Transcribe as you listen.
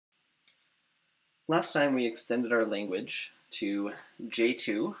Last time we extended our language to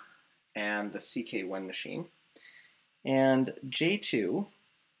J2 and the CK1 machine. And J2,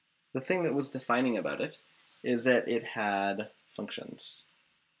 the thing that was defining about it is that it had functions.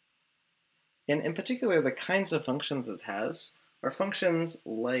 And in particular, the kinds of functions it has are functions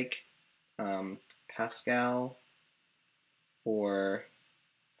like Pascal or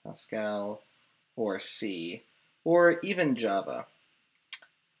C, or even Java.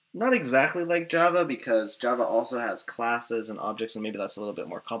 Not exactly like Java, because Java also has classes and objects, and maybe that's a little bit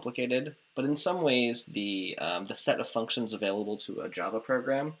more complicated. But in some ways, the set of functions available to a Java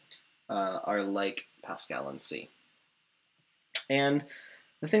program are like Pascal and C. And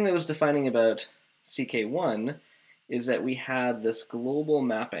the thing that was defining about CK1 is that we had this global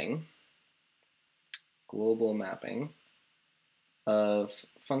mapping of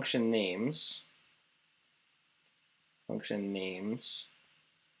function names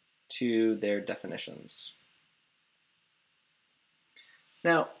to their definitions.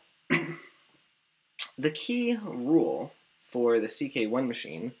 Now, the key rule for the CK1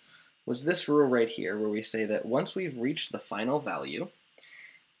 machine was this rule right here, where we say that once we've reached the final value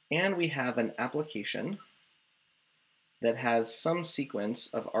and we have an application that has some sequence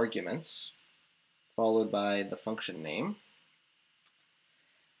of arguments followed by the function name,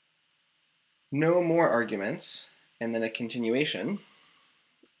 no more arguments, and then a continuation,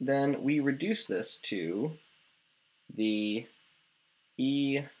 then we reduce this to the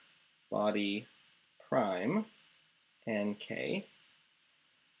E body prime and K,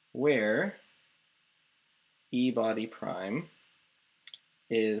 where E body prime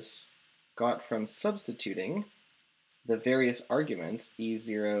is got from substituting the various arguments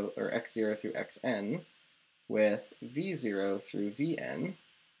E0 or X0 through Xn with V0 through Vn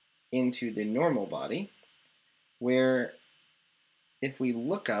into the normal body, where if we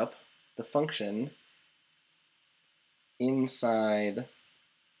look up the function inside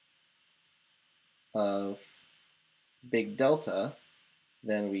of big delta,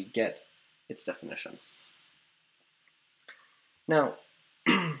 then we get its definition. Now,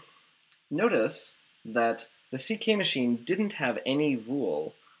 notice that the CK machine didn't have any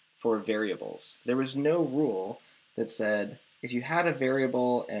rule for variables. There was no rule that said if you had a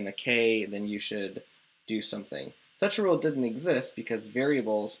variable and a k, then you should do something. Such a rule didn't exist because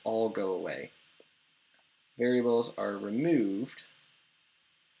variables all go away. Variables are removed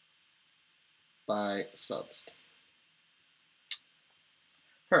by subst.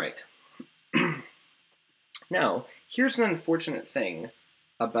 All right. Now, here's an unfortunate thing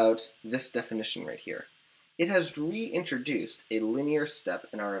about this definition right here. It has reintroduced a linear step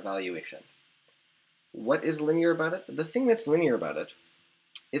in our evaluation. What is linear about it? The thing that's linear about it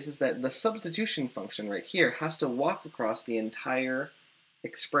is that the substitution function right here has to walk across the entire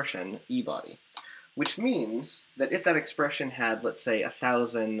expression e-body, which means that if that expression had, let's say,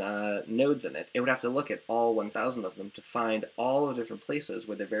 1,000 nodes in it, it would have to look at all 1,000 of them to find all the different places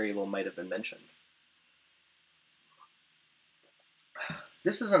where the variable might have been mentioned.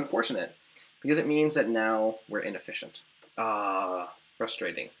 This is unfortunate because it means that now we're inefficient.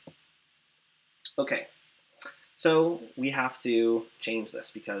 Frustrating. Okay, so we have to change this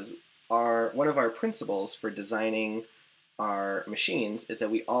because one of our principles for designing our machines is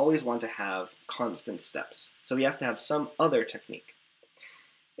that we always want to have constant steps. So we have to have some other technique.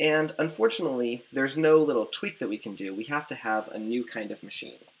 And unfortunately, there's no little tweak that we can do. We have to have a new kind of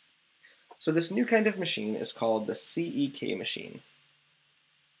machine. So this new kind of machine is called the CEK machine.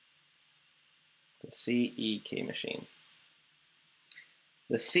 The CEK machine.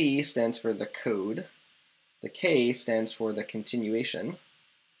 The C stands for the code. The K stands for the continuation.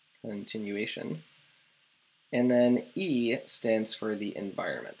 And then E stands for the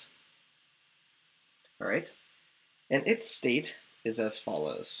environment. All right? And its state is as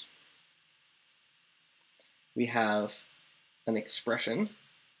follows. We have an expression,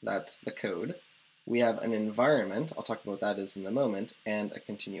 that's the code. We have an environment, I'll talk about that in a moment, and a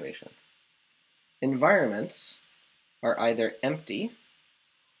continuation. Environments are either empty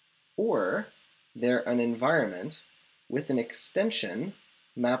or they're an environment with an extension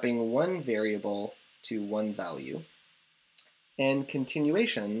mapping one variable to one value. And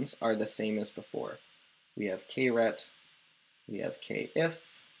continuations are the same as before. We have kret, we have kif,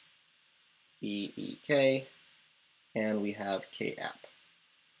 eek, and we have kapp.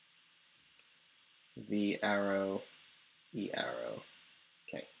 V arrow, E arrow,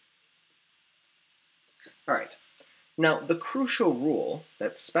 K. All right. Now, the crucial rule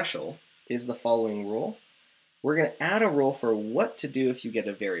that's special is the following rule. We're going to add a rule for what to do if you get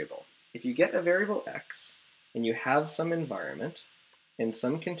a variable. If you get a variable x and you have some environment and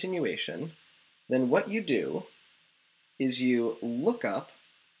some continuation, then what you do is you look up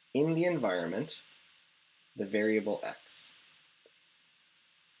in the environment the variable x.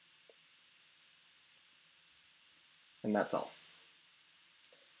 And that's all.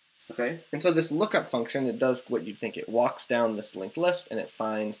 Okay, and so this lookup function, it does what you'd think. It walks down this linked list and it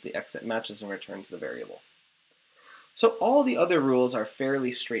finds the x that matches and returns the variable. So all the other rules are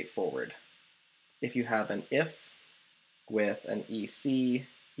fairly straightforward. If you have an if with an EC,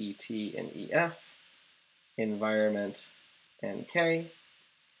 ET, and EF, environment, and K,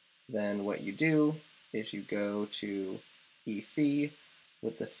 then what you do is you go to EC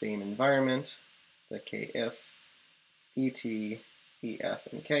with the same environment, the KIF, ET, EF,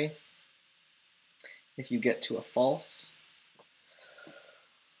 and K. If you get to a false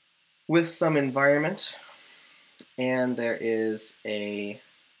with some environment, and there is a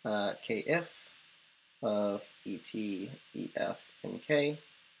KIF of ET, EF, and K,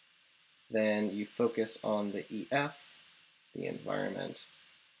 then you focus on the EF, the environment,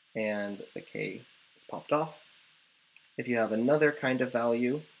 and the K is popped off. If you have another kind of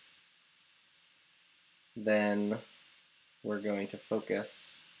value, then we're going to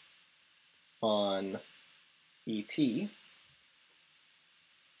focus on ET,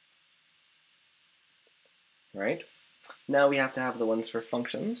 right? Now we have to have the ones for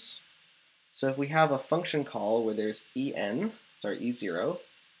functions. So if we have a function call where there's E0,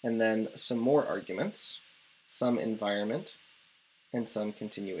 and then some more arguments, some environment, and some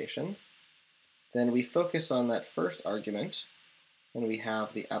continuation, then we focus on that first argument, and we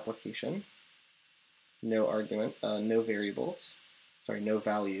have the application, no argument, no variables, no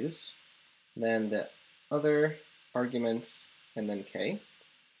values, then the other arguments, and then k.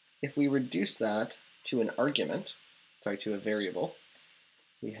 If we reduce that to an argument, to a variable,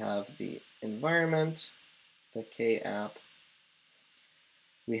 we have the environment, the k app,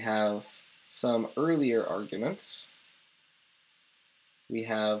 we have some earlier arguments, we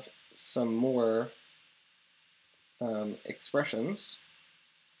have some more expressions,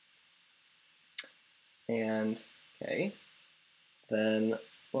 and okay, then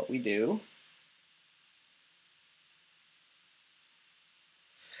what we do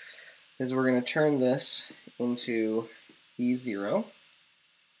is we're going to turn this into E0,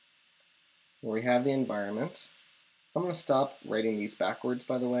 where we have the environment. I'm going to stop writing these backwards,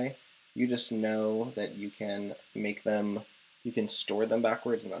 by the way. You just know that you can make them, you can store them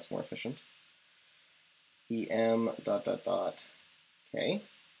backwards, and that's more efficient. em ... k.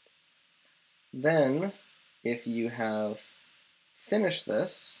 Then, if you have finished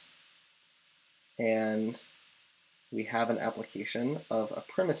this, and we have an application of a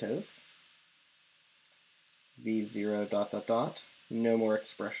primitive, v0 ... no more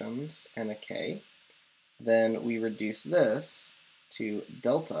expressions, and a k, then we reduce this to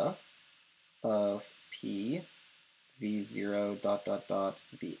delta of p v0 ...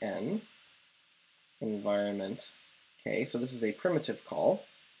 vn, environment k. So this is a primitive call.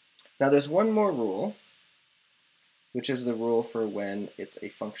 Now there's one more rule, which is the rule for when it's a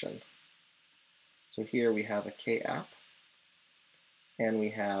function. So here we have a k app, and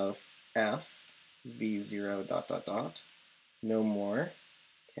we have f v0 ... no more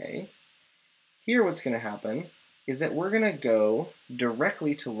k. Here what's going to happen is that we're going to go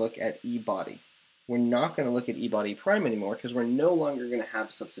directly to look at eBody. We're not going to look at eBody prime anymore because we're no longer going to have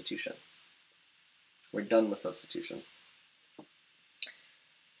substitution. We're done with substitution.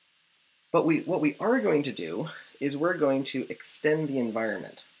 But what we are going to do is we're going to extend the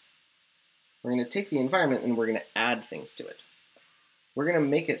environment. We're going to take the environment and we're going to add things to it. We're going to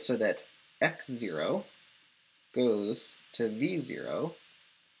make it so that x0 goes to v0,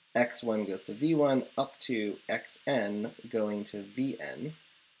 x1 goes to v1, up to xn going to vn,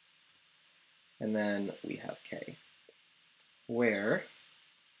 and then we have k, where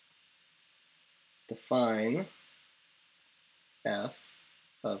define f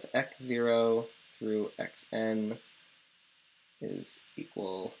of x0 through xn is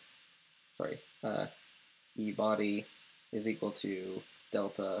equal, eBody is equal to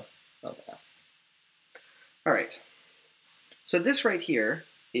delta of f. All right, so this right here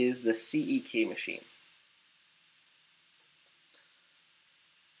is the CEK machine.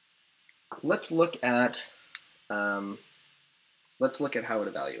 Let's look at how it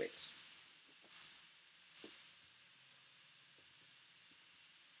evaluates.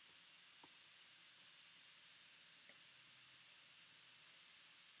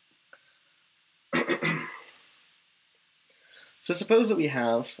 So suppose that we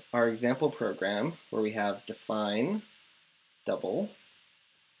have our example program where we have define double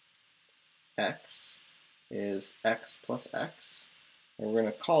x is x plus x, and we're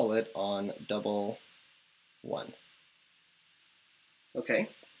going to call it on double 1. Okay,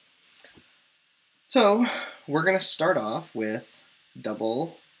 so we're going to start off with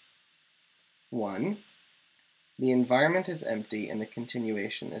double 1. The environment is empty and the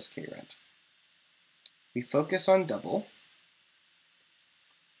continuation is kret. We focus on double.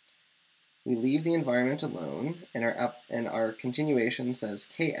 We leave the environment alone, and our continuation says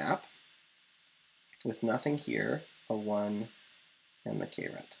kapp with nothing here, a 1, and the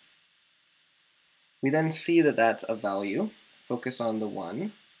kret. We then see that that's a value. Focus on the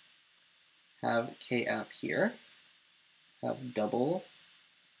 1. Have kapp here. Have double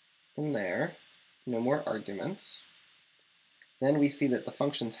in there. No more arguments. Then we see that the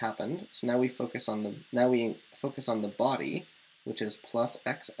functions happened. So now we focus on the body, which is plus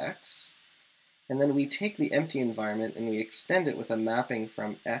xx. And then we take the empty environment and we extend it with a mapping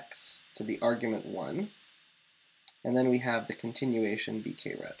from x to the argument 1. And then we have the continuation be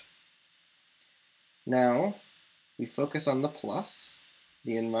kret. Now we focus on the plus.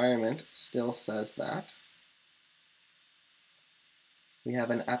 The environment still says that. We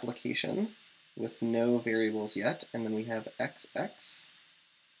have an application with no variables yet, and then we have xx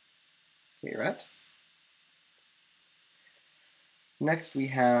kret. Next we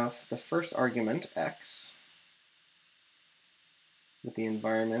have the first argument, x, with the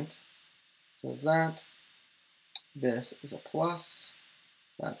environment says that. This is a plus,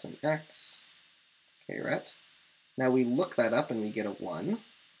 that's an x, kret. Now we look that up and we get a 1.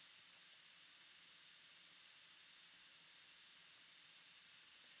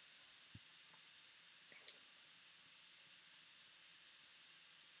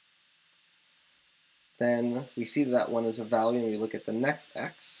 Then we see that 1 is a value and we look at the next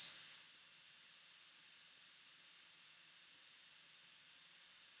x.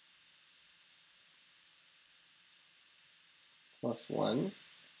 Plus 1.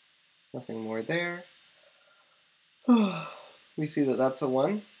 Nothing more there. We see that that's a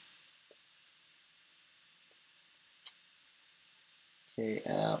 1.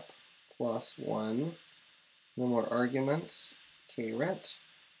 Kapp plus 1. No more arguments. Kret.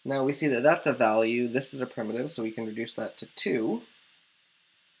 Now we see that that's a value. This is a primitive, so we can reduce that to 2.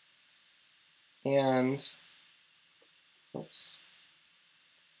 And, oops.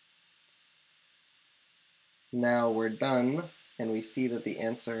 Now we're done, and we see that the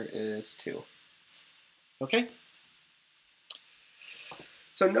answer is 2. Okay?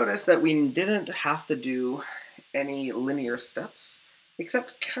 So notice that we didn't have to do any linear steps,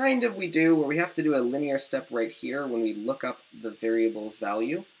 except kind of we do, where we have to do a linear step right here when we look up the variable's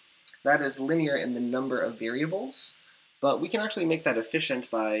value. That is linear in the number of variables, but we can actually make that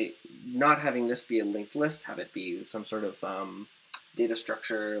efficient by not having this be a linked list, have it be some sort of data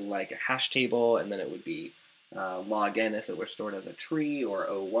structure like a hash table, and then it would be log n if it were stored as a tree, or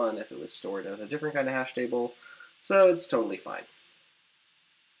O1 if it was stored as a different kind of hash table. So it's totally fine.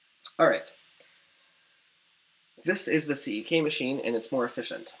 All right. This is the CEK machine, and it's more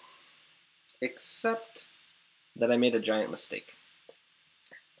efficient, except that I made a giant mistake.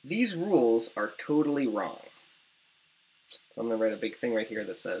 These rules are totally wrong. So I'm going to write a big thing right here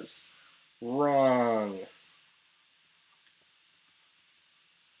that says, wrong.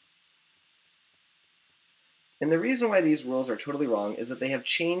 And the reason why these rules are totally wrong is that they have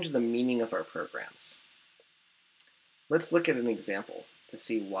changed the meaning of our programs. Let's look at an example to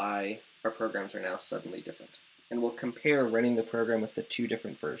see why our programs are now suddenly different. And we'll compare running the program with the 2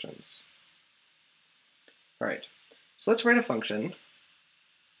 different versions. All right, so let's write a function,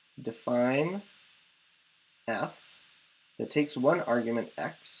 define f, that takes one argument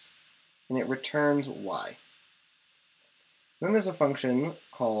x, and it returns y. Then there's a function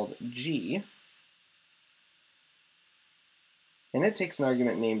called g, and it takes an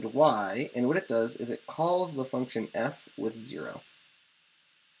argument named y, and what it does is it calls the function f with 0.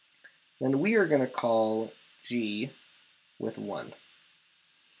 Then we are going to call g with 1.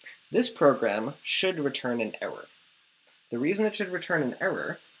 This program should return an error. The reason it should return an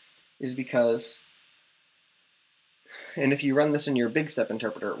error is because, and if you run this in your big step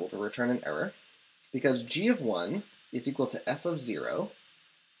interpreter, it will return an error, because g of 1 is equal to f of 0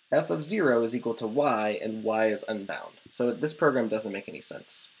 is equal to y, and y is unbound. So this program doesn't make any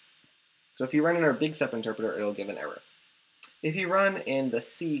sense. So if you run in our big step interpreter, it'll give an error. If you run in the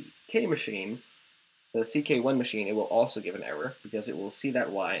CK machine, the CK1 machine, it will also give an error because it will see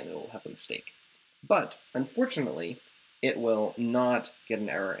that y and it will have a mistake. But unfortunately, it will not get an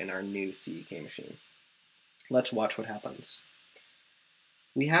error in our new CEK machine. Let's watch what happens.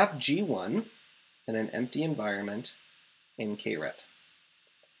 We have G1 and an empty environment in kret.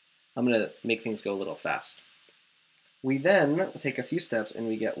 I'm going to make things go a little fast. We then take a few steps and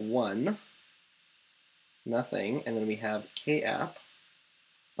we get 1, nothing, and then we have k-app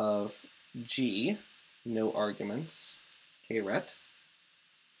of g, no arguments, k-ret.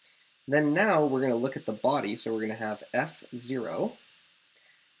 Then now we're going to look at the body, so we're going to have f0,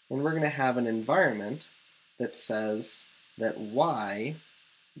 and we're going to have an environment that says that y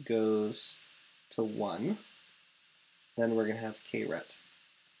goes to 1, then we're going to have k-ret.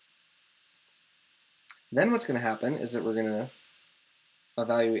 Then what's going to happen is that we're going to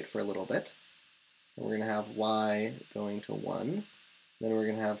evaluate for a little bit. And we're going to have y going to 1, then we're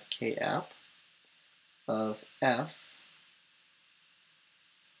going to have k-app of f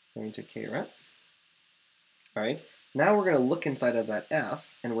going to k-ret. All right, now we're going to look inside of that f,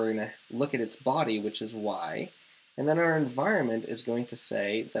 and we're going to look at its body, which is y, and then our environment is going to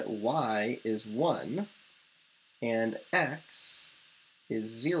say that y is 1, and x is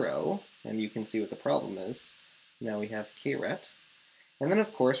 0, and you can see what the problem is. Now we have k-ret. And then,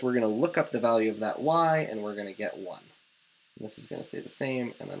 of course, we're going to look up the value of that y, and we're going to get 1. And this is going to stay the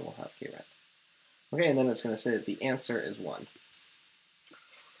same, and then we'll have k-ret. Okay, and then it's going to say that the answer is 1.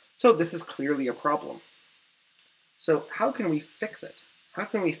 So this is clearly a problem. So how can we fix it? How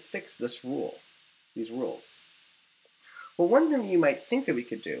can we fix this rule, these rules? Well, one thing you might think that we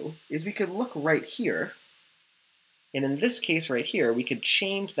could do is we could look right here, and in this case right here, we could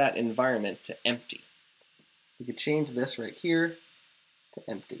change that environment to empty. We could change this right here to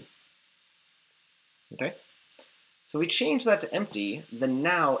empty. Okay? So we change that to empty, then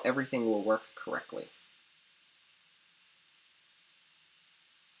now everything will work correctly.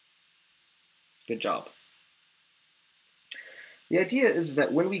 Good job. The idea is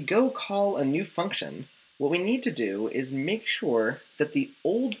that when we go call a new function, what we need to do is make sure that the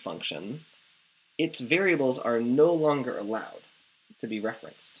old function, its variables are no longer allowed to be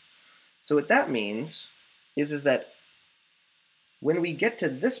referenced. So what that means is that when we get to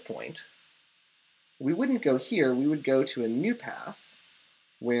this point, we wouldn't go here, we would go to a new path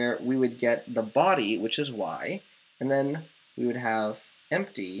where we would get the body, which is y, and then we would have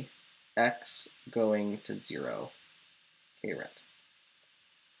empty x going to 0, k-ret.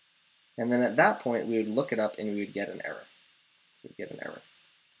 And then at that point, we would look it up and we would get an error. So we'd get an error.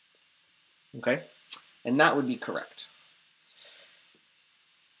 Okay? And that would be correct.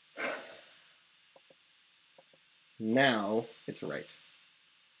 Now it's right.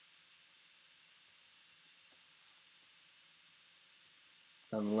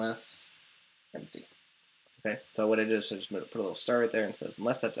 Unless empty. Okay, so what I did is just put a little star right there and says,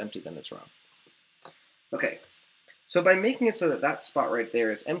 unless that's empty, then it's wrong. Okay, so by making it so that that spot right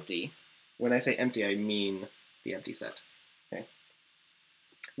there is empty, when I say empty, I mean the empty set. Okay.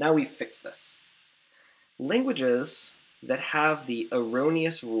 Now we fix this. Languages that have the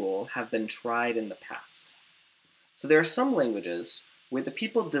erroneous rule have been tried in the past. So there are some languages where the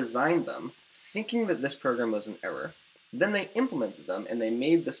people designed them thinking that this program was an error, then they implemented them and they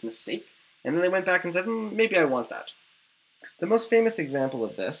made this mistake, and then they went back and said, maybe I want that. The most famous example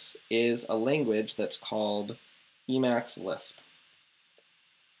of this is a language that's called Emacs Lisp.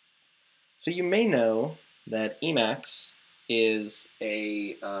 So you may know that Emacs is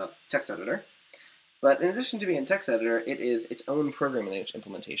a text editor, but in addition to being a text editor, it is its own programming language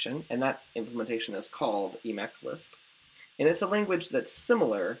implementation, and that implementation is called Emacs Lisp. And it's a language that's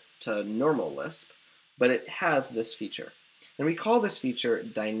similar to normal Lisp, but it has this feature. And we call this feature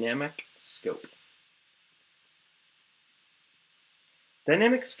dynamic scope.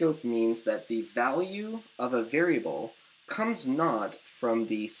 Dynamic scope means that the value of a variable comes not from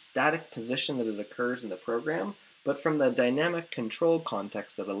the static position that it occurs in the program, but from the dynamic control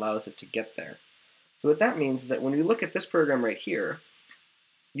context that allows it to get there. So what that means is that when we look at this program right here,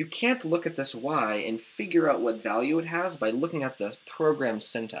 you can't look at this y and figure out what value it has by looking at the program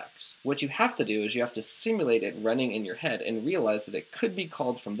syntax. What you have to do is you have to simulate it running in your head and realize that it could be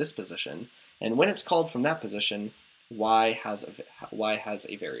called from this position, and when it's called from that position, y has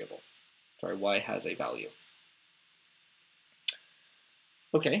a variable. Sorry, y has a value.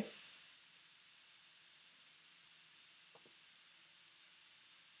 Okay.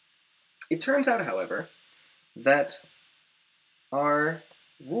 It turns out, however, that our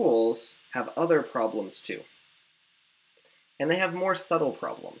rules have other problems too. And they have more subtle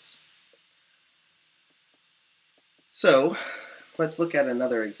problems. So let's look at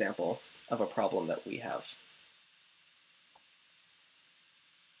another example of a problem that we have.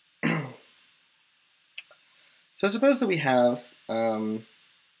 So suppose that we have, so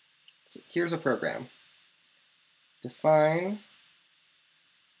here's a program. Define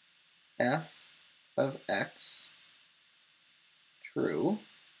f of x true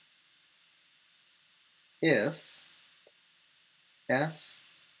if f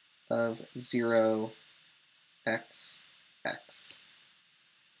of 0, x, x.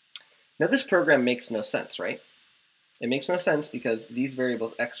 Now this program makes no sense, right? It makes no sense because these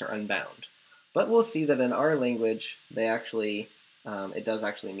variables x are unbound. But we'll see that in our language, they actually, it does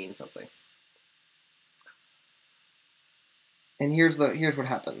actually mean something. And here's what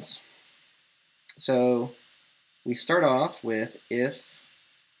happens. So we start off with if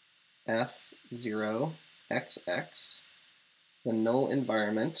f0 xx, the null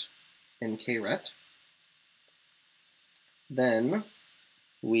environment in kret. Then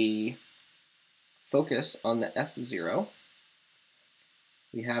we focus on the f0.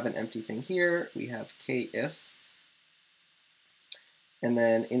 We have an empty thing here. We have kif. And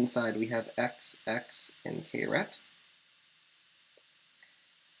then inside we have x, x, and kret.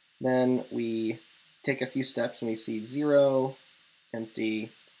 Then we take a few steps and we see 0,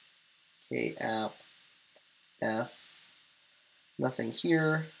 empty, kapp, f, nothing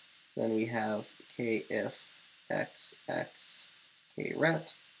here. Then we have kif, x, x,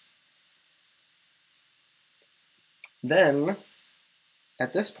 kret. Then,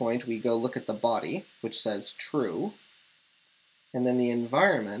 at this point, we go look at the body, which says true. And then the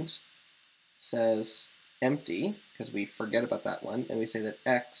environment says empty, because we forget about that one, and we say that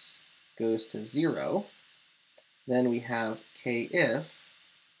x goes to 0. Then we have kif,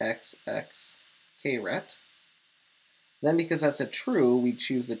 x, x, kret. Then because that's a true, we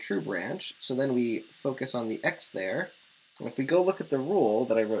choose the true branch, so then we focus on the x there. And if we go look at the rule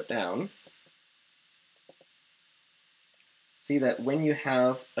that I wrote down, see that when you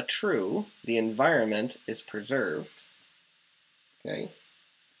have a true, the environment is preserved. Okay.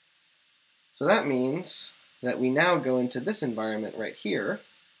 So that means that we now go into this environment right here,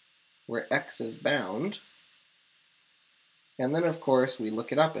 where x is bound. And then, of course, we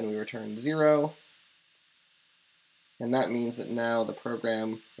look it up and we return 0. And that means that now the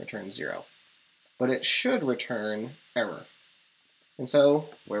program returns 0. But it should return error. And so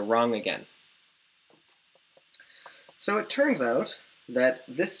we're wrong again. So it turns out that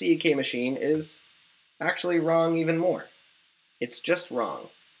this CEK machine is actually wrong even more. It's just wrong.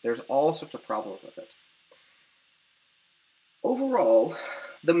 There's all sorts of problems with it. Overall,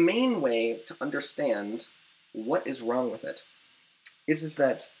 the main way to understand what is wrong with it is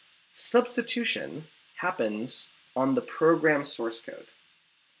that substitution happens on the program source code.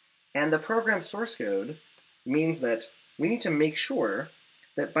 And the program source code means that we need to make sure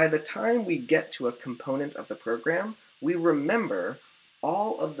that by the time we get to a component of the program, we remember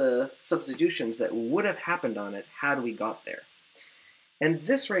all of the substitutions that would have happened on it had we got there. And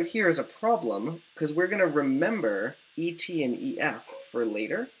this right here is a problem because we're going to remember ET and EF for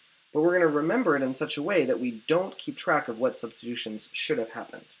later, but we're going to remember it in such a way that we don't keep track of what substitutions should have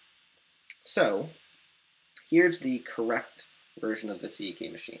happened. So here's the correct version of the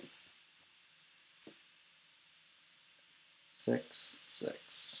CEK machine. 6,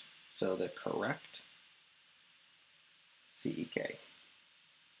 6. So the correct CEK.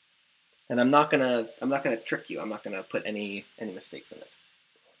 And I'm not gonna trick you. I'm not gonna put any mistakes in it.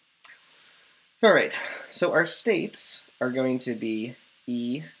 All right. So our states are going to be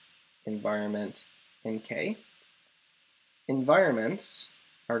E, environment, and K. Environments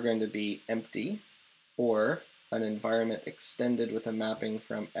are going to be empty, or an environment extended with a mapping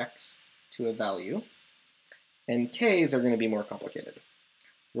from X to a value. And Ks are going to be more complicated.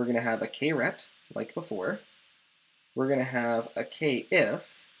 We're going to have a kret, like before. We're going to have a kif,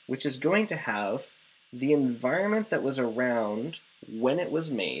 which is going to have the environment that was around when it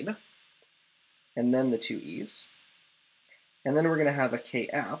was made, and then the two E's. And then we're going to have a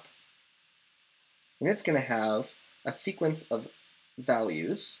kapp, and it's going to have a sequence of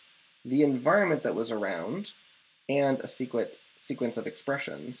values, the environment that was around, and a sequence of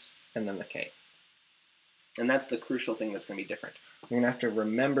expressions, and then the K. And that's the crucial thing that's going to be different. We're going to have to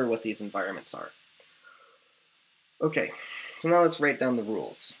remember what these environments are. Okay, so now let's write down the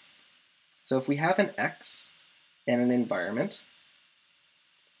rules. So if we have an X and an environment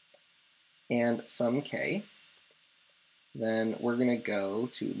and some K, then we're going to go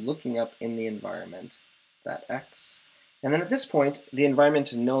to looking up in the environment that X. And then at this point, the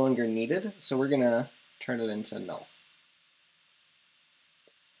environment is no longer needed, so we're going to turn it into null.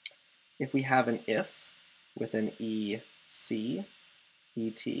 If we have an if with an EC,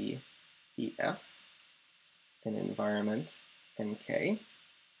 ET, EF, an environment, and K,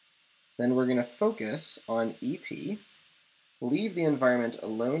 then we're going to focus on ET, leave the environment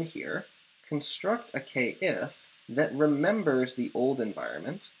alone here, construct a kif that remembers the old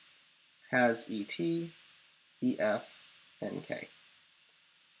environment, has ET, EF, and K.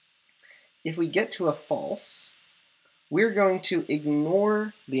 If we get to a false, we're going to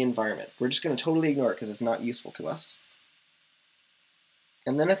ignore the environment. We're just going to totally ignore it because it's not useful to us.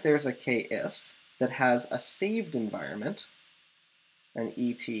 And then if there's a k-if that has a saved environment, an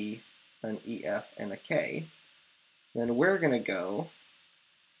ET, an EF, and a K, then we're going to go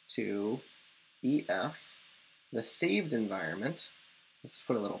to EF, the saved environment. Let's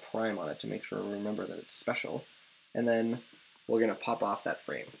put a little prime on it to make sure we remember that it's special. And then we're going to pop off that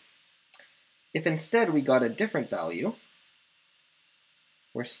frame. If instead we got a different value,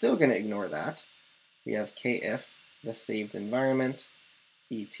 we're still going to ignore that. We have kif, the saved environment,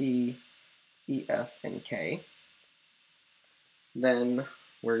 ET, EF, and K. Then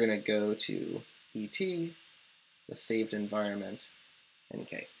we're going to go to ET, the saved environment, and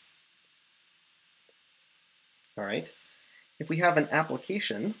K. All right. If we have an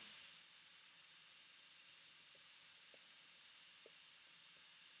application,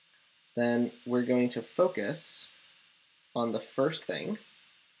 then we're going to focus on the first thing,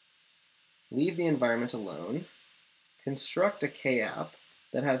 leave the environment alone, construct a k-app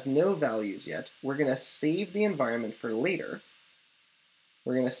that has no values yet. We're going to save the environment for later.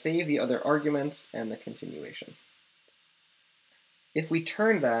 We're going to save the other arguments and the continuation. If we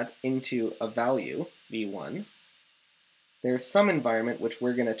turn that into a value, v1, there's some environment which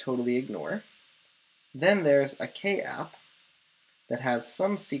we're going to totally ignore. Then there's a k-app that has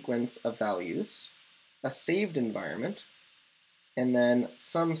some sequence of values, a saved environment, and then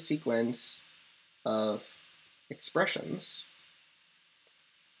some sequence of expressions.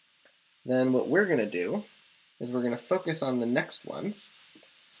 Then what we're going to do is we're going to focus on the next one,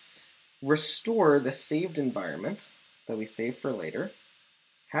 restore the saved environment that we saved for later,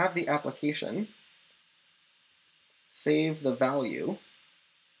 have the application, save the value,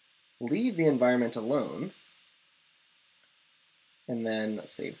 leave the environment alone, and then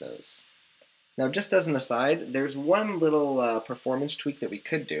save those. Now, just as an aside, there's one little performance tweak that we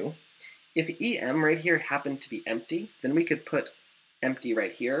could do. If EM right here happened to be empty, then we could put empty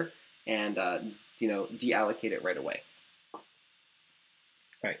right here and deallocate it right away. All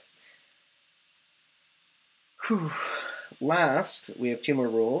right. Whew. Last, we have two more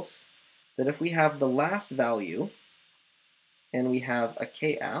rules. That if we have the last value and we have a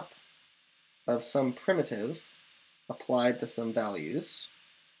k-app of some primitive applied to some values,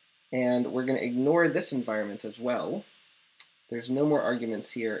 and we're going to ignore this environment as well. There's no more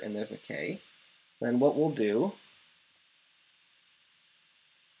arguments here, and there's a k. Then what we'll do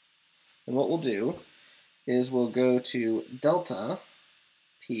is we'll go to delta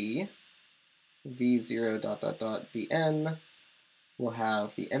p v0 dot dot dot vn. We'll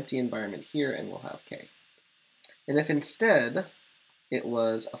have the empty environment here, and we'll have k. And if instead it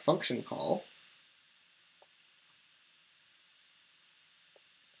was a function call,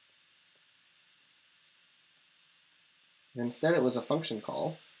 then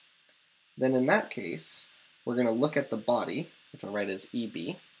in that case, we're going to look at the body, which I'll write as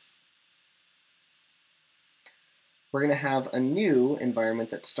EB. We're going to have a new environment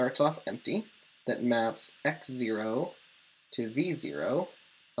that starts off empty, that maps x0 to v0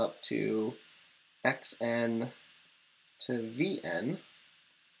 up to xn to vn,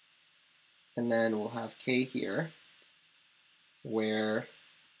 and then we'll have k here, where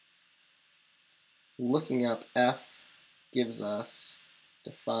looking up f gives us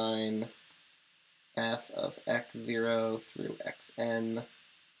define f of x0 through xn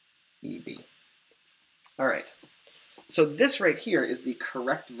eb. All right, so this right here is the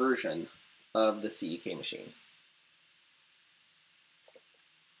correct version of the CEK machine.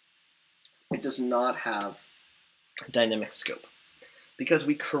 It does not have dynamic scope because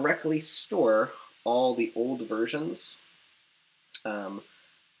we correctly store all the old versions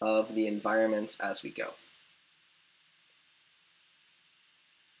of the environments as we go.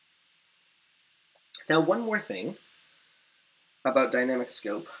 Now, one more thing about dynamic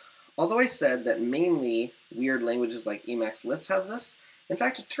scope. Although I said that mainly weird languages like Emacs Lisp has this, in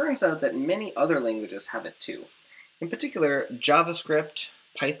fact, it turns out that many other languages have it too. In particular, JavaScript,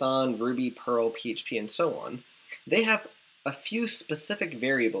 Python, Ruby, Perl, PHP, and so on, they have a few specific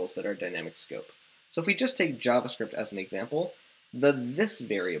variables that are dynamic scope. So if we just take JavaScript as an example, this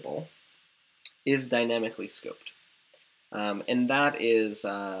variable is dynamically scoped. And that is,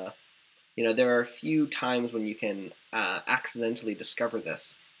 there are a few times when you can accidentally discover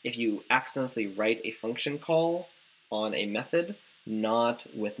this. If you accidentally write a function call on a method, not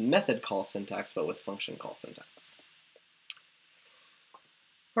with method call syntax, but with function call syntax.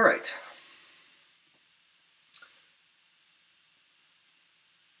 All right.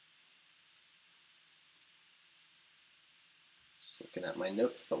 Just looking at my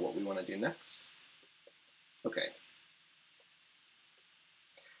notes about what we want to do next. Okay.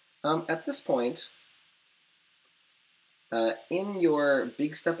 At this point, in your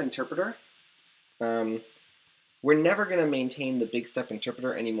big step interpreter, we're never going to maintain the big step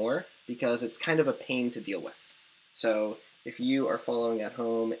interpreter anymore because it's kind of a pain to deal with. So if you are following at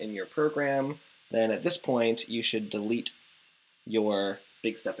home in your program, then at this point you should delete your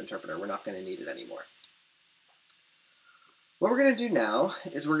big step interpreter. We're not going to need it anymore. What we're going to do now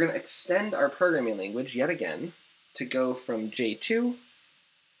is we're going to extend our programming language yet again to go from J2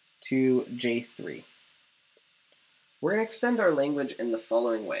 to J3. We're going to extend our language in the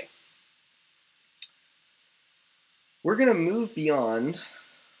following way. We're going to move beyond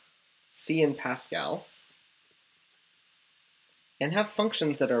C and Pascal and have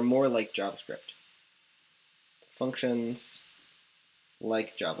functions that are more like JavaScript. Functions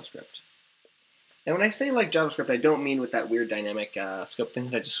like JavaScript. And when I say like JavaScript, I don't mean with that weird dynamic scope thing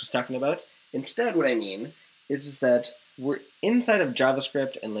that I just was talking about. Instead, what I mean is that we're inside of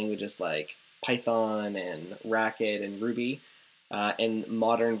JavaScript and languages like Python and Racket and Ruby, and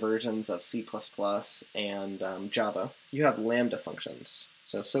modern versions of C++ and Java, you have lambda functions,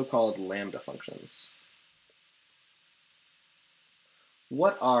 so-called lambda functions.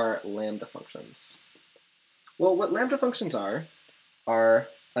 What are lambda functions? Well, what lambda functions are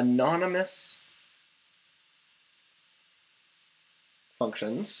anonymous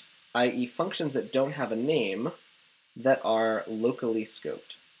functions, i.e. functions that don't have a name, that are locally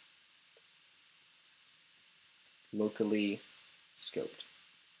scoped. Locally scoped.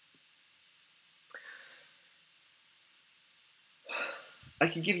 I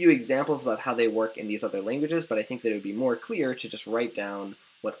could give you examples about how they work in these other languages, but I think that it would be more clear to just write down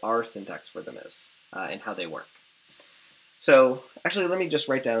what our syntax for them is and how they work. So actually, let me just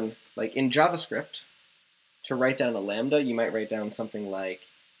write down, like in JavaScript, to write down a lambda, you might write down something like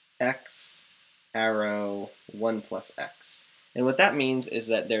x arrow 1 plus x. And what that means is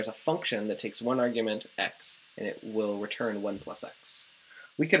that there's a function that takes one argument, x, and it will return 1 plus x.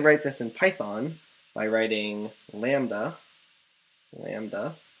 We could write this in Python by writing lambda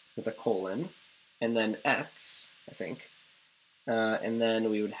with a colon, and then x, I think, and then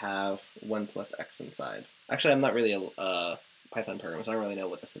we would have 1 plus x inside. Actually, I'm not really a Python programmer, so I don't really know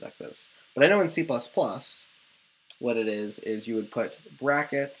what the syntax is. But I know in C++, what it is you would put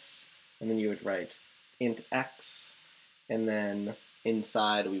brackets, and then you would write int x, and then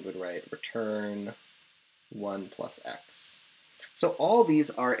inside we would write return 1 plus x. So all these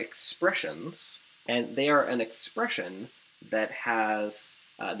are expressions, and they are an expression that has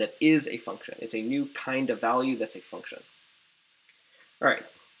that is a function. It's a new kind of value that's a function. All right,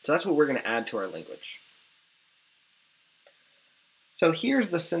 so that's what we're going to add to our language. So here's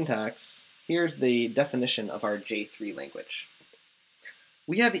the syntax. Here's the definition of our J3 language.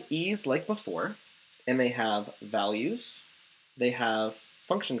 We have e's like before, and they have values. They have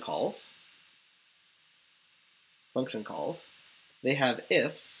function calls. They have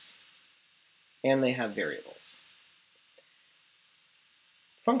ifs, and they have variables.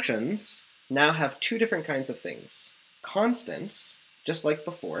 Functions now have two different kinds of things. Constants, just like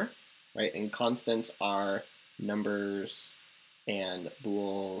before, right? And constants are numbers and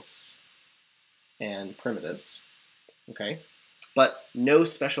bools and primitives, okay? But no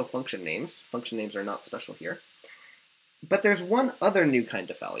special function names. Function names are not special here. But there's one other new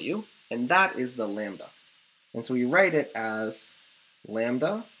kind of value, and that is the lambda. And so we write it as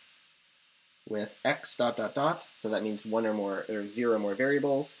lambda with x dot dot dot, so that means one or more, or zero or more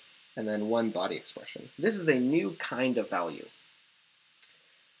variables, and then one body expression. This is a new kind of value.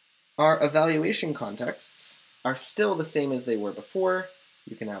 Our evaluation contexts are still the same as they were before.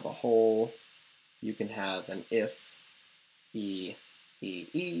 You can have a whole, you can have an if, e, e,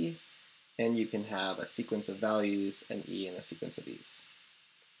 e, and you can have a sequence of values, an e, and a sequence of e's.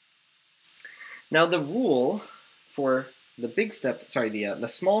 Now the rule for the big step, the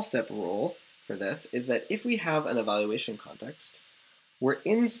small step rule for this is that if we have an evaluation context, where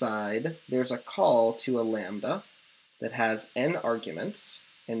inside there's a call to a lambda that has n arguments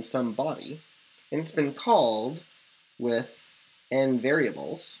and some body, and it's been called with n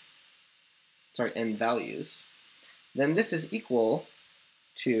variables, n values, then this is equal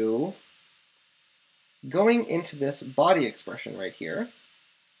to going into this body expression right here,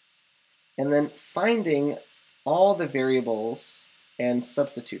 and then finding all the variables and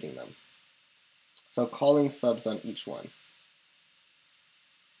substituting them. So calling subs on each one.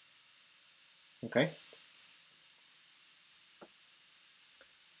 Okay?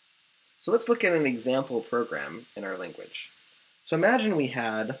 So let's look at an example program in our language. So imagine we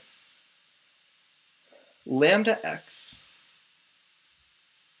had lambda x,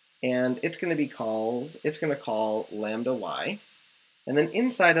 and it's going to call lambda y, And then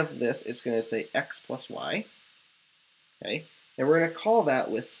inside of this, it's going to say x plus y. Okay, and we're going to call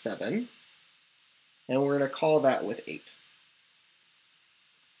that with 7, and we're going to call that with 8.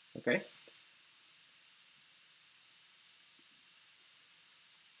 Okay.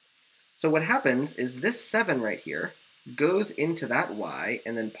 So what happens is this 7 right here goes into that y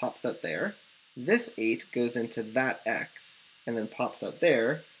and then pops out there. This 8 goes into that x and then pops out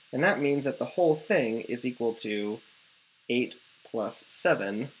there. And that means that the whole thing is equal to 8 plus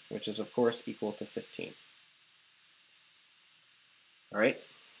 7, which is of course equal to 15. All right.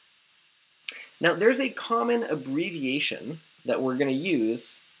 Now there's a common abbreviation that we're going to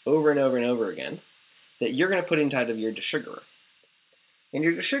use over and over and over again that you're going to put inside of your desugarer. And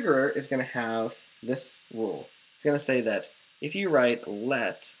your desugarer is going to have this rule. It's going to say that if you write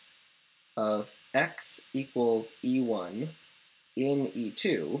let of x equals E1 in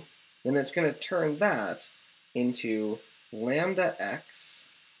E2, then it's going to turn that into lambda x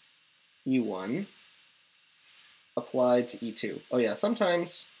E1 applied to E2. Oh yeah,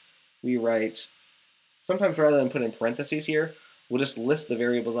 sometimes rather than put in parentheses here, we'll just list the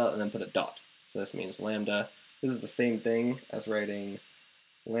variables out and then put a dot. So this means lambda. This is the same thing as writing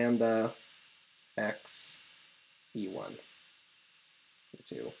lambda x E1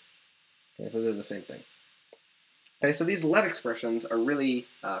 E2. Okay, so they're the same thing. Okay, so these let expressions are really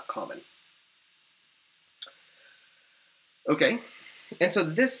common. Okay, and so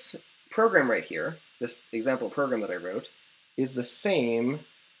this program right here, this example program that I wrote, is the same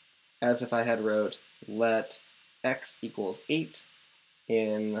as if I had wrote let x equals 8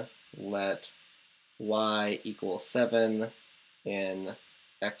 in let y equals 7 in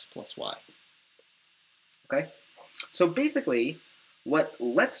x plus y. Okay, so basically what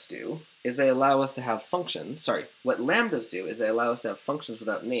lets do is they allow us to have functions, what lambdas do is they allow us to have functions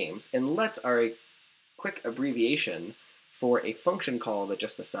without names, and lets are a quick abbreviation for a function call that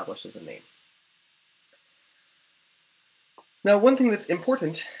just establishes a name. Now, one thing that's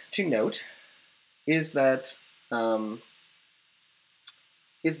important to note is that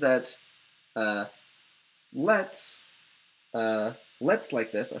lets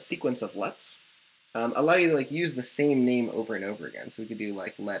like this, a sequence of lets, allow you to use the same name over and over again. So we could do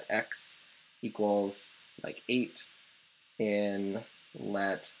let x equals 8 in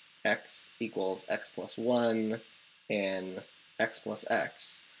let x equals x plus 1 and x plus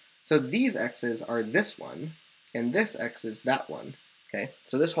x. So these x's are this one, and this x is that one. Okay,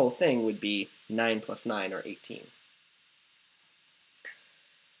 so this whole thing would be 9 plus 9, or 18.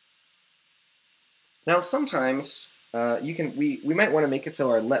 Now sometimes we might want to make it so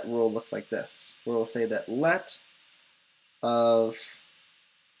our let rule looks like this, where we'll say that let of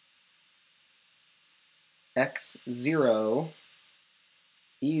x0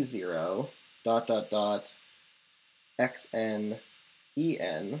 e0 dot dot dot xn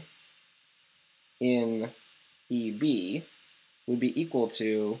en in EB would be equal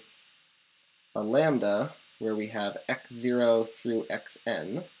to a lambda where we have x0 through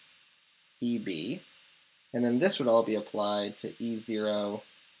xn EB, and then this would all be applied to E0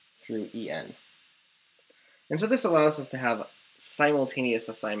 through En. And so this allows us to have simultaneous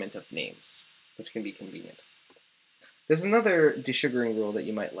assignment of names, which can be convenient. There's another desugaring rule that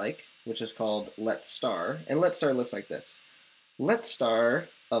you might like, which is called let star, and let star looks like this. Let star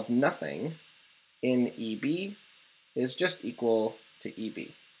of nothing in EB is just equal to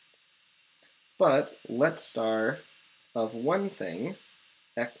EB. But let star of one thing,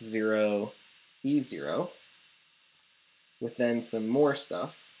 x0, E0, with then some more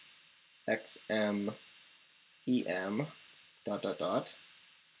stuff, xm, em, dot dot dot,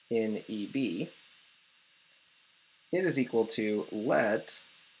 in EB, it is equal to let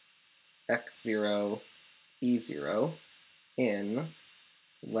x0, E0 in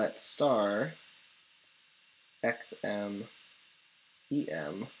let star xm,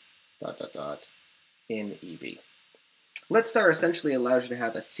 em, dot dot dot, in EB. Let star essentially allows you to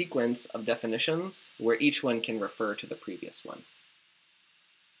have a sequence of definitions where each one can refer to the previous one.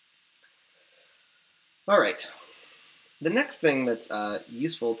 All right. The next thing that's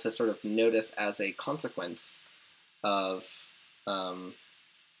useful to sort of notice as a consequence of lambdas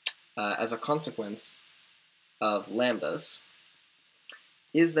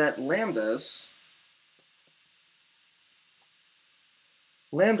is that lambdas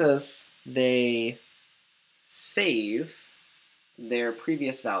they save their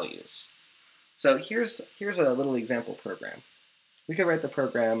previous values. So here's a little example program. We could write the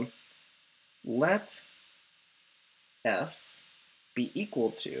program let f be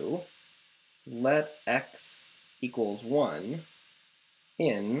equal to let x equals 1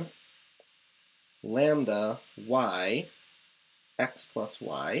 in lambda y x plus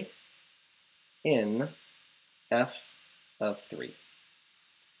y in f of 3.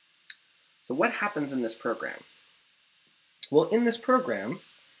 So what happens in this program? Well, in this program,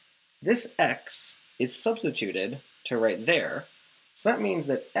 this x is substituted to right there. So that means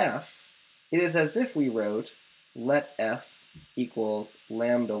that f, it is as if we wrote let f equals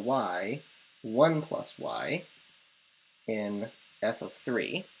lambda y 1 plus y in f of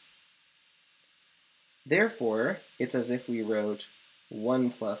 3. Therefore, it's as if we wrote 1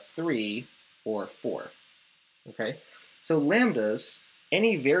 plus 3 or 4. Okay? So lambdas,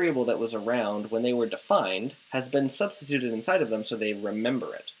 any variable that was around when they were defined, has been substituted inside of them so they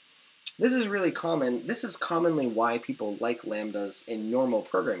remember it. This is really common. This is commonly why people like lambdas in normal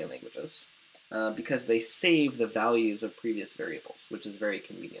programming languages, because they save the values of previous variables, which is very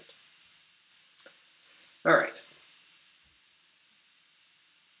convenient. All right.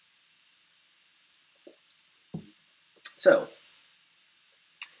 So,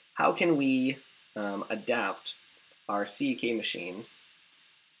 how can we adapt our CEK machine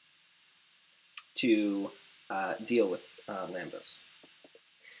to deal with lambdas?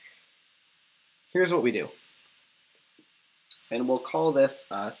 Here's what we do. And we'll call this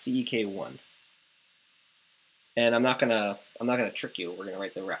CEK1. And I'm not gonna trick you. We're gonna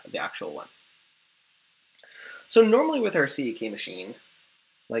write the actual one. So normally with our CEK machine,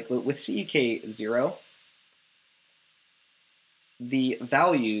 like with CEK0, the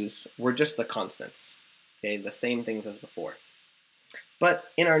values were just the constants, okay, the same things as before. But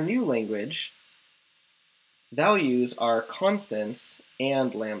in our new language, values are constants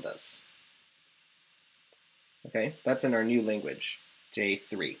and lambdas. Okay, that's in our new language,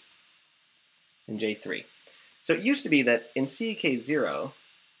 J3. In J3. So it used to be that in CEK0,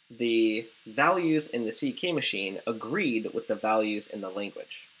 the values in the CEK machine agreed with the values in the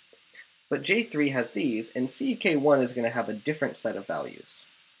language. But J3 has these, and CEK1 is going to have a different set of values.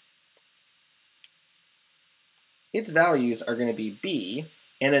 Its values are going to be B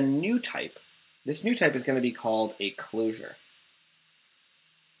and a new type. This new type is going to be called a closure.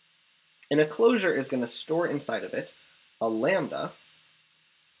 And a closure is going to store inside of it a lambda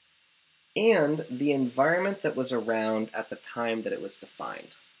and the environment that was around at the time that it was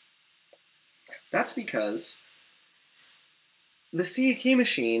defined. That's because the CEK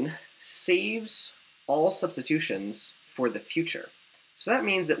machine saves all substitutions for the future. So that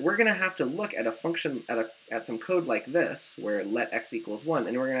means that we're going to have to look at a function, at some code like this, where let x equals 1,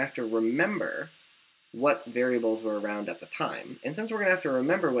 and we're going to have to remember what variables were around at the time. And since we're going to have to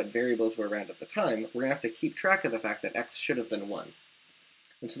remember what variables were around at the time, we're going to have to keep track of the fact that x should have been 1.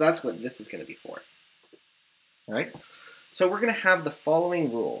 And so that's what this is going to be for. All right? So we're going to have the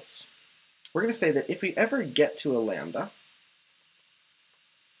following rules. We're going to say that if we ever get to a lambda,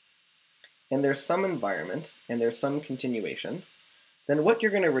 and there's some environment, and there's some continuation, then what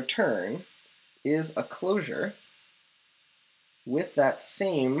you're going to return is a closure with that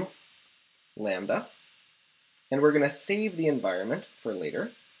same lambda, and we're going to save the environment for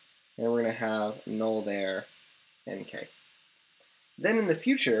later, and we're going to have null there, nk. Then in the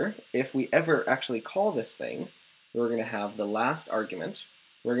future, if we ever actually call this thing, we're going to have the last argument,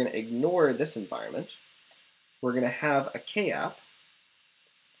 we're going to ignore this environment, we're going to have a k-app,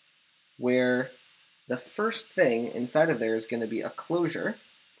 where the first thing inside of there is going to be a closure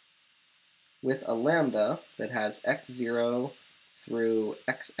with a lambda that has x0 through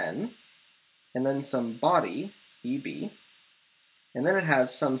xn, and then some body, eb, and then it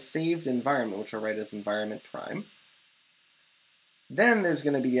has some saved environment, which I'll write as environment prime. Then there's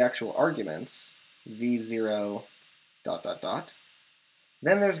going to be the actual arguments, v0 ...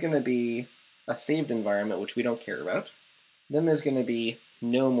 Then there's going to be a saved environment, which we don't care about. Then there's going to be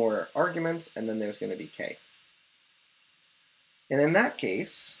no more arguments, and then there's going to be k. And in that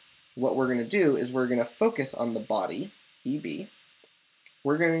case, what we're going to do is we're going to focus on the body, eb.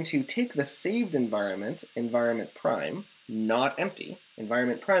 We're going to take the saved environment, environment prime, not empty.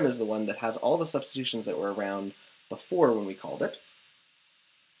 Environment prime is the one that has all the substitutions that were around before when we called it.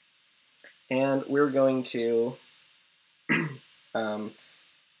 And we're going to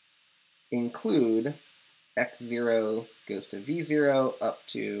include x0 goes to v0 up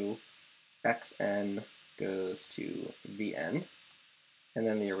to xn goes to vn, and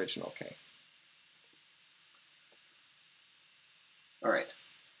then the original k. All right.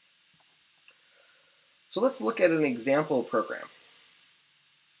 So let's look at an example program.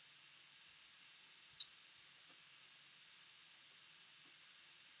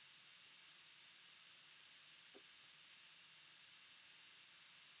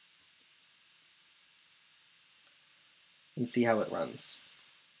 And see how it runs.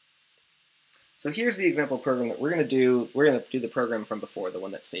 So here's the example program that we're going to do. We're going to do the program from before, the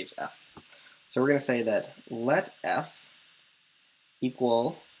one that saves f. So we're going to say that let f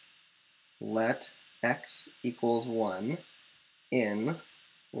equal let x equals 1 in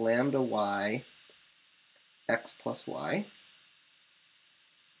lambda y x plus y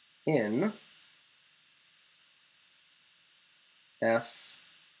in f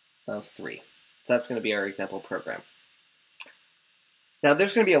of 3. So that's going to be our example program. Now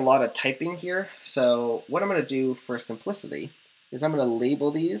there's going to be a lot of typing here, so what I'm going to do for simplicity is I'm going to label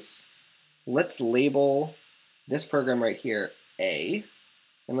these. Let's label this program right here A,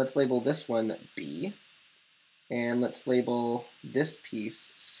 and let's label this one B, and let's label this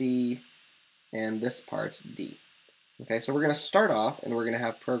piece C, and this part D. Okay, so we're going to start off and we're going to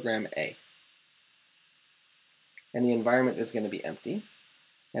have program A. And the environment is going to be empty,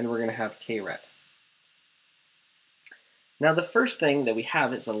 and we're going to have kret. Now the first thing that we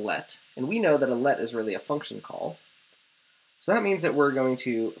have is a let, and we know that a let is really a function call. So that means that we're going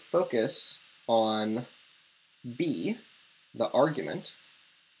to focus on B, the argument.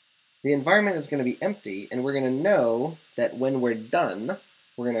 The environment is going to be empty, and we're going to know that when we're done,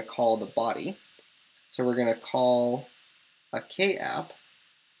 we're going to call the body. So we're going to call a kapp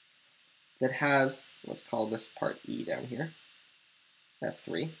that has, let's call this part E down here,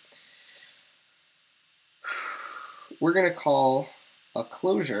 F3. We're going to call a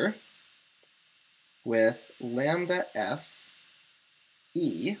closure with lambda f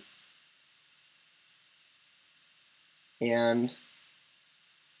e and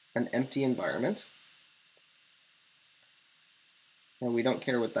an empty environment. And we don't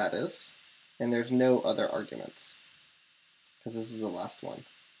care what that is. And there's no other arguments, because this is the last one.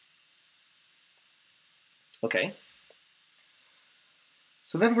 Okay.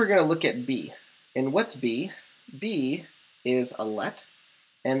 So then we're going to look at B. And what's B? B is a let,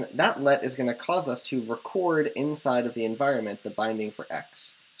 and that let is going to cause us to record inside of the environment the binding for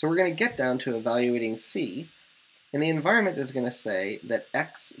X. So we're going to get down to evaluating C, and the environment is going to say that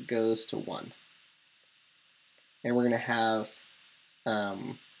X goes to 1. And we're going to have,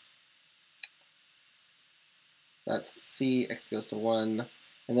 that's C, X goes to 1,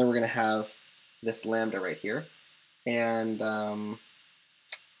 and then we're going to have this lambda right here, and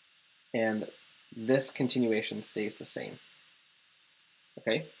this continuation stays the same.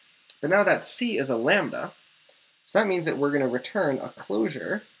 Okay, but now that C is a lambda, so that means that we're going to return a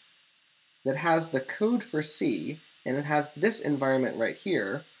closure that has the code for C, and it has this environment right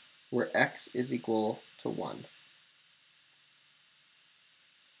here where X is equal to 1.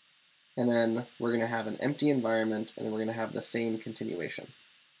 And then we're going to have an empty environment, and then we're going to have the same continuation.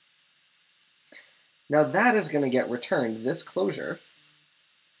 Now that is going to get returned. This closure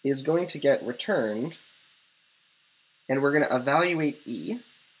is going to get returned, and we're going to evaluate E.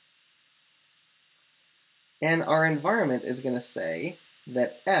 And our environment is going to say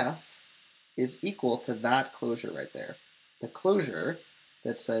that F is equal to that closure right there. The closure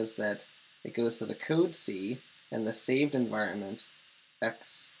that says that it goes to the code C, and the saved environment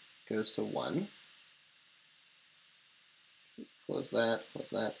X goes to 1. Close that,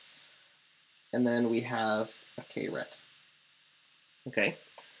 close that. And then we have a kret. Okay,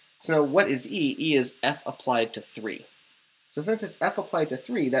 so what is E? E is F applied to 3. So since it's F applied to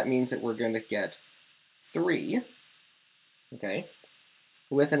 3, that means that we're going to get 3, okay,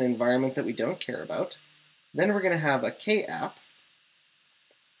 with an environment that we don't care about. Then we're going to have a kapp,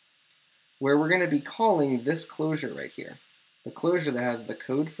 where we're going to be calling this closure right here, the closure that has the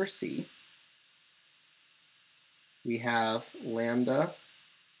code for C. We have lambda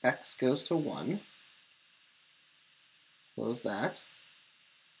X goes to 1. Close that.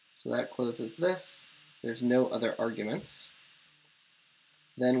 So that closes this. There's no other arguments.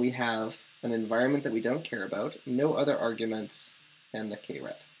 Then we have an environment that we don't care about, no other arguments, and the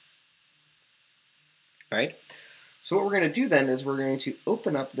kret. All right. So what we're going to do then is we're going to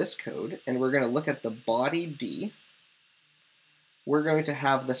open up this code, and we're going to look at the body D. We're going to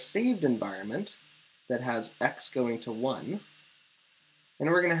have the saved environment that has X going to 1. And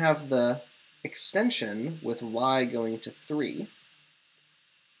we're going to have the extension with Y going to 3.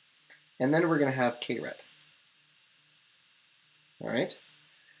 And then we're going to have kret. All right.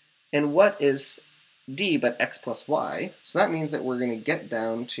 And what is D but X plus Y? So that means that we're going to get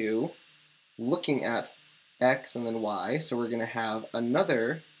down to looking at X and then Y. So we're going to have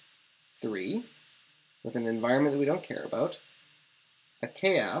another 3 with an environment that we don't care about, a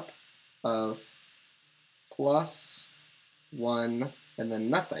kapp of plus 1 and then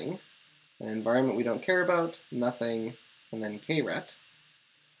nothing, an environment we don't care about, nothing, and then kret.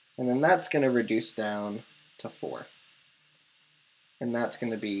 And then that's going to reduce down to 4. and that's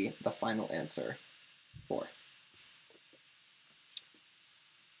going to be the final answer 4.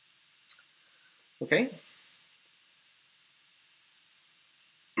 Okay.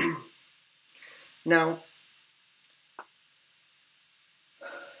 Now,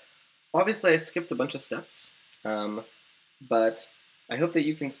 obviously I skipped a bunch of steps, but I hope that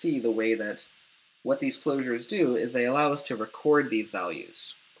you can see the way that what these closures do is they allow us to record these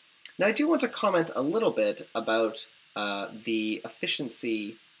values. Now I do want to comment a little bit about the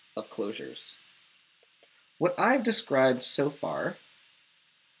efficiency of closures. What I've described so far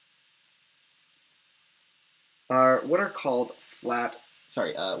are what are called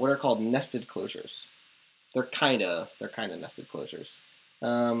nested closures. They're kinda nested closures.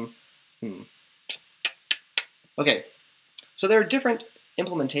 Okay, so there are different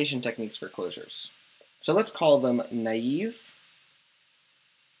implementation techniques for closures. So let's call them naive,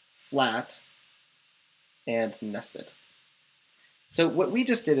 flat, and nested. So what we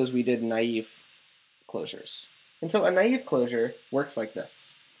just did is we did naive closures. And so a naive closure works like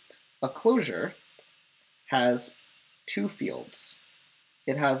this. A closure has 2 fields.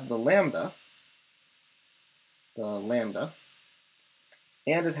 It has the lambda, and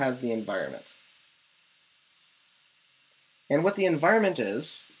it has the environment. And what the environment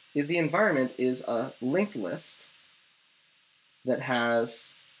is the environment is a linked list that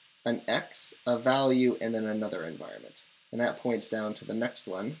has an x, a value, and then another environment. And that points down to the next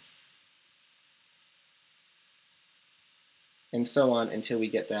one, and so on until we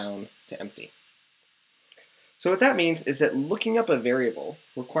get down to empty. So what that means is that looking up a variable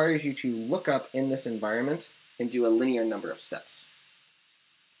requires you to look up in this environment and do a linear number of steps.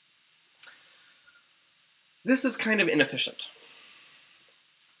 This is kind of inefficient.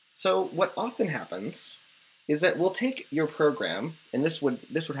 So what often happens is that we'll take your program, and this would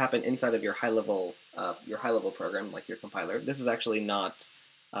happen inside of your high level program, like your compiler. This is actually not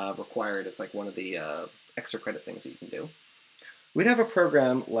required. It's like one of the extra credit things that you can do. We'd have a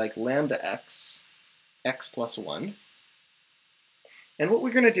program like lambda x plus 1. And what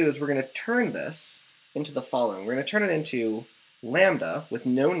we're going to do is we're going to turn this into the following. We're going to turn it into lambda with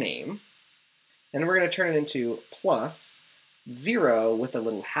no name, and we're going to turn it into plus 0 with a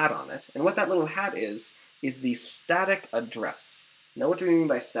little hat on it. And what that little hat is the static address. Now what do we mean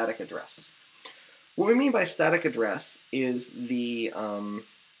by static address? What we mean by static address is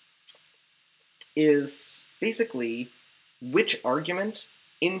is basically which argument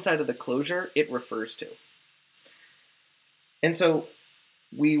inside of the closure it refers to. And so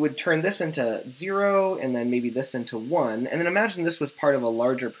we would turn this into 0, and then maybe this into 1, and then imagine this was part of a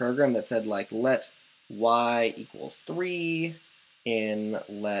larger program that said, like, let y equals 3, and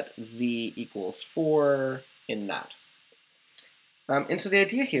let z equals 4 in that. And so the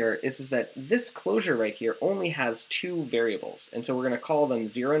idea here is that this closure right here only has 2 variables, and so we're going to call them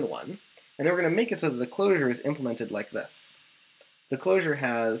 0 and 1, and then we're going to make it so that the closure is implemented like this. The closure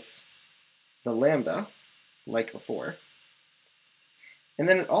has the lambda, like before, and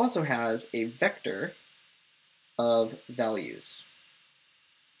then it also has a vector of values.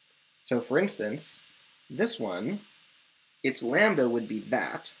 So for instance, this one, its lambda would be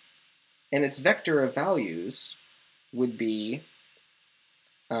that, and its vector of values would be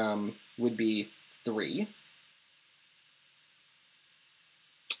 3.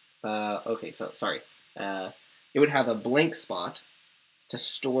 Okay, so sorry. It would have a blank spot to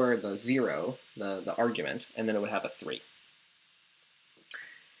store the 0, the argument, and then it would have a 3.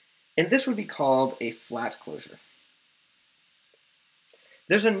 And this would be called a flat closure.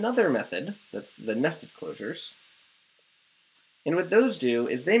 There's another method, that's the nested closures. And what those do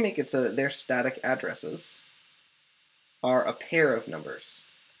is they make it so that their static addresses are a pair of numbers,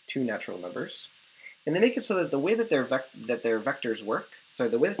 2 natural numbers. And they make it so that the way that their vectors work,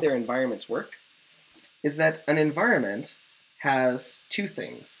 the way that their environments work, is that an environment has 2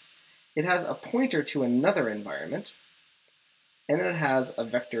 things. It has a pointer to another environment, and then it has a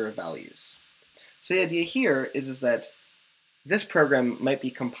vector of values. So the idea here is that this program might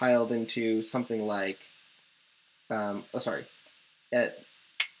be compiled into something like, it's not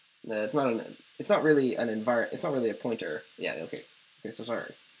really a pointer. Yeah, okay, so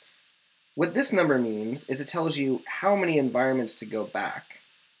sorry. What this number means is it tells you how many environments to go back.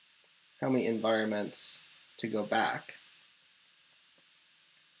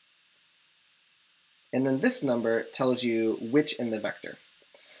 And then this number tells you which in the vector.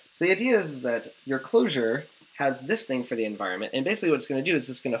 So the idea is that your closure has this thing for the environment, and basically what it's going to do is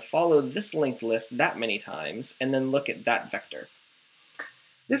it's going to follow this linked list that many times and then look at that vector.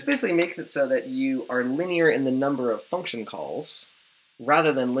 This basically makes it so that you are linear in the number of function calls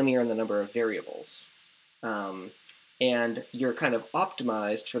rather than linear in the number of variables. And and you're kind of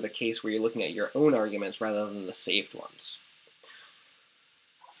optimized for the case where you're looking at your own arguments rather than the saved ones.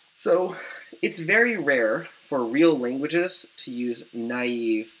 So it's very rare for real languages to use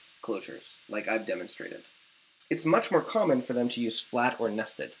naive closures, like I've demonstrated. It's much more common for them to use flat or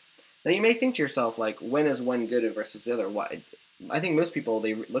nested. Now you may think to yourself, like, when is one good versus the other? Why? I think most people,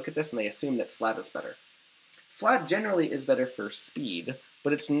 they look at this and they assume that flat is better. Flat generally is better for speed,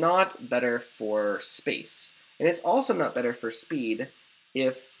 but it's not better for space. And it's also not better for speed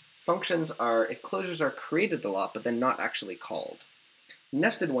if closures are created a lot but then not actually called.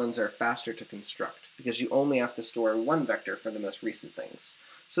 Nested ones are faster to construct because you only have to store one vector for the most recent things.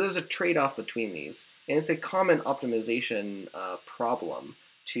 So there's a trade-off between these, and it's a common optimization problem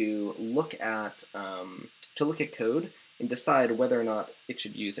to look at code and decide whether or not it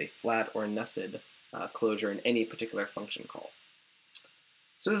should use a flat or a nested closure in any particular function call.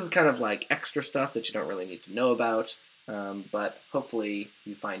 So this is kind of like extra stuff that you don't really need to know about, but hopefully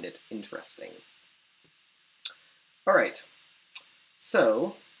you find it interesting. All right,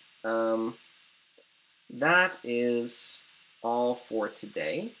 so that is all for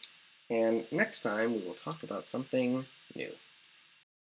today, and next time we will talk about something new.